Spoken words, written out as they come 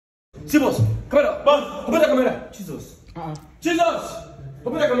See, boss. Camera. Boss, open the camera. Jesus. Jesus!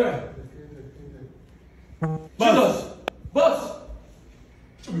 Open the camera. Jesus! Boss!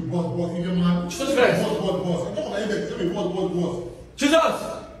 Boss, you man. Jesus Christ! Boss. I don't want to boss. Jesus!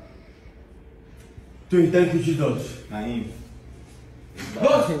 Thank you, Jesus. Naive.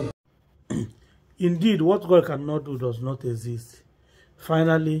 Boss! Indeed, what God cannot do does not exist.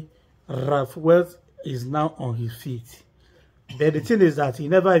 Finally, Raphael is now on his feet. But the thing is that he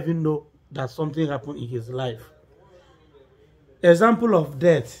never even know that something happened in his life. Example of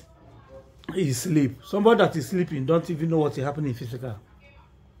death is sleep. Somebody that is sleeping don't even know what is happening in physical.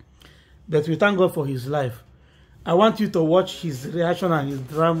 But we thank God for his life. I want you to watch his reaction and his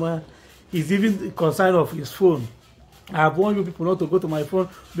drama. He's even concerned of his phone. I have warned you people not to go to my phone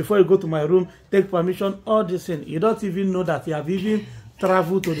before you go to my room. Take permission, all this thing. You don't even know that he have even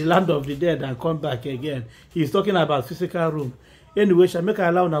traveled to the land of the dead and come back again. He's talking about physical room. Anyway, shall make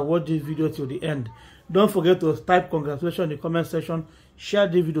allow now watch this video till the end. Don't forget to type congratulations in the comment section. Share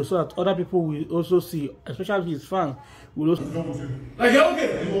the video so that other people will also see, especially his fans will also. Like,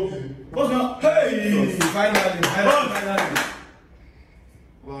 okay. What's now? Hey! Finally.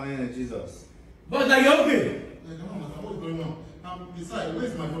 Wow, yeah, Jesus. Boss, like, okay. What's going on? Besides,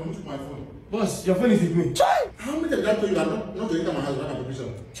 where's my phone? Who's my phone? Boss, your phone is with me. How many times did I tell you that not to enter my house without my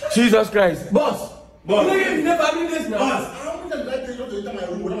permission? Jesus Christ. Boss! You know you never having this now. Boss, how many times did I tell you not to enter my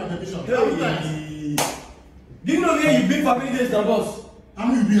room without my permission? How many times? Do you know where you've been for many days now, boss? How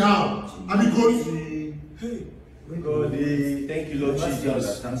many you be how? I mean, God. Hey. God, thank you, Lord Jesus.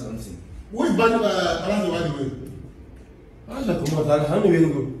 Understand something. Who is Balance the way? How's that come out? How do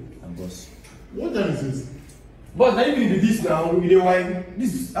you go? And boss. What time is this? Boss, now you been in this now. We didn't wine.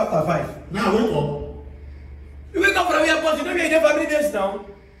 This is after 5. Now wake up. You wake up from here, boss. You know where you're for many days now.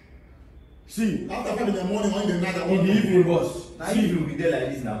 See. After 5 in the morning or in the night, I In want the evening, boss. Now you will be there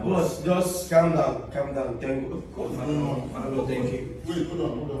like this now, boss. Boss, just calm down. Calm down. Thank you. God, Father Lord, thank you. Wait, hold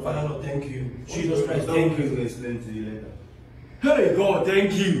on. Father Lord, thank you. Jesus Christ, thank Thank you. you. To explain to you later. Hey, God,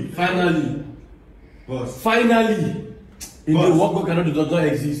 thank you. Finally. Boss. Finally. In the what God cannot do does not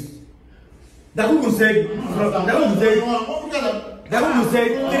exist. Dakuku said, Dakuku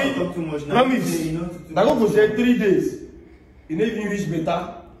said, Talk too much now. promise. Dakuku said 3 days. He never even reach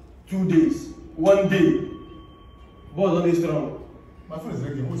better. 2 days. 1 day. Boss, not strong. My phone is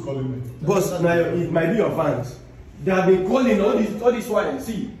ringing. Who's calling me? Boss, now it might be your fans. They have been calling all this while.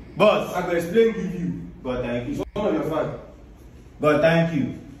 See, Boss. I can explain to you. God, thank It's you. one of your fans. God, thank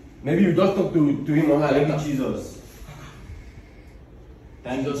you. Maybe you just talk to him or her Thank you, later. Jesus.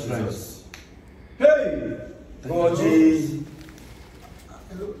 Thank you, Jesus Jesus. Christ. Hey! God, Jesus.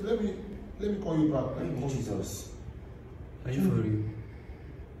 Let me call you back. Thank you, Jesus. Are you for real?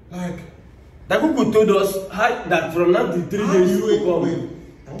 Like, Dakuku told us that from now to 3 how days do you to come. wait?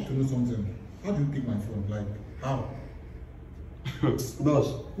 I want to know something. How do you pick my phone? Like, how?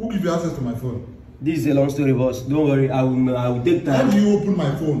 Boss, Who give you access to my phone? this is a long story, boss. Don't worry, I will take How time. do you open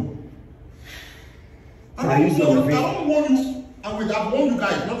my phone? I use your I face. don't want you. I've warned you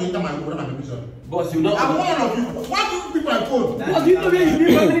guys not to enter my room without my permission. Boss, you know. I'm one of you. Why do you pick my phone? Boss, you know where you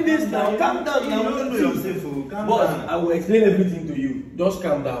been for 3 days now. Calm down now. You don't know yourself, oh. Calm Boss, down. I will explain everything to you. Just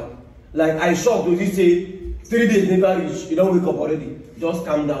calm down. Like I shocked when you say 3 days never reach. You don't wake up already. Just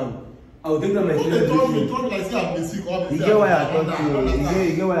calm down. I will take them and explain They told everything. me like say I've been sick or You get why I thought you.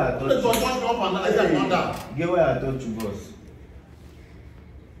 You get why I They thought told me up and I said that. you. Get why I thought you, boss.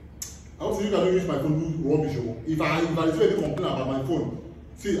 I also you can use my phone do rubbish. If I receive any complaint about my phone,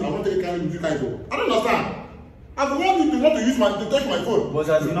 see I won't take a carry with you guys. I don't understand. I've warned you to not to use to touch my phone. But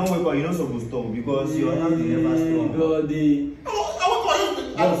as you don't wake up, you're not supposed to stop because your hand is never strong. God, I want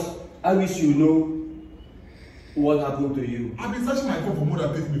to. boss, I wish you know what happened to you. I've been searching my phone for more than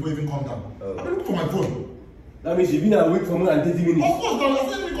 30 minutes before you even come down. I've been looking for my phone. That means you've been awake for more than 30 minutes. Of course, now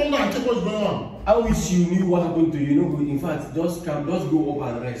let me come down and check what's going on. I wish you knew what happened to you. You know, in fact, just go up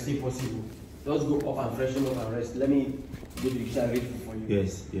and rest if possible. Just go up and freshen up and rest. Let me go to the kitchen and read food for you.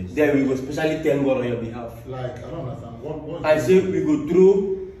 Yes. Then we go specially thank God on your behalf. Like, I don't understand. What I say we go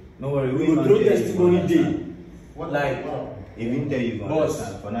through. No worry, We go through testimony day. What Like, Even tell you, boss.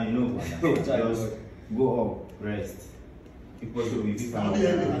 understand. For now, you know. Just go up, rest. If possible, if you Only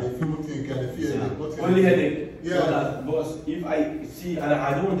headache and a few things, and a few headache. only headache. Yeah. Boss, if I see, and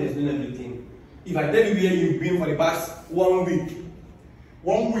I don't want to explain everything. If I tell you where you've been for the past 1 week,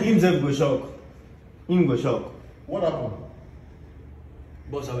 1 week. himself go shock. Him go shock. What happened?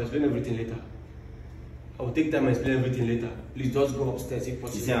 boss, I will explain everything later. I will take time and explain everything later. Please just go upstairs if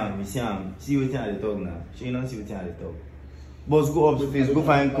possible. You see him. See what I talk now. She don't see what I talk. Boss, go upstairs, go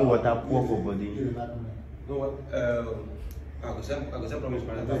find cold water, pour for body. You know what? I go say promise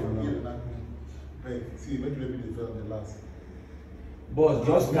my time. Hey, see, make you be the first and the last. Boss,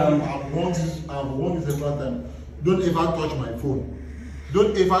 just calm. I've warned you several times. Don't ever touch my phone.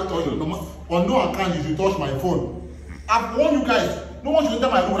 Don't ever touch it. On no account you should touch my phone. I've warned you guys. No one should enter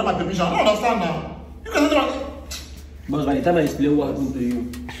my room without my permission. I don't understand now. You can enter my. But by the time I explain what happened to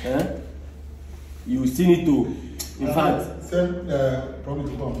you, you still need to. In fact, send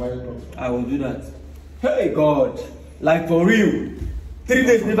probably to go and buy drugs. I will do that. Hey God, like for real. 3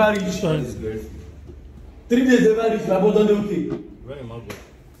 days never reach. 3 days never reach. My bottom okay.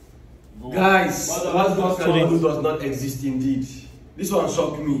 Guys, what God can do does not exist indeed. This one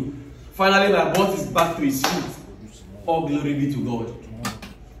shocked me. Finally, my boss is back to his feet. All glory be to God.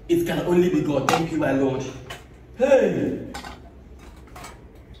 It can only be God. Thank you, my Lord. Hey!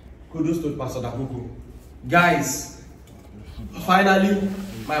 Kudos to Pastor Dakuku. Guys, finally,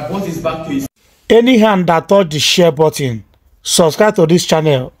 my boss is back to his. Any hand that touch the share button, subscribe to this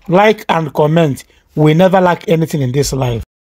channel, like and comment. We never lack anything in this life.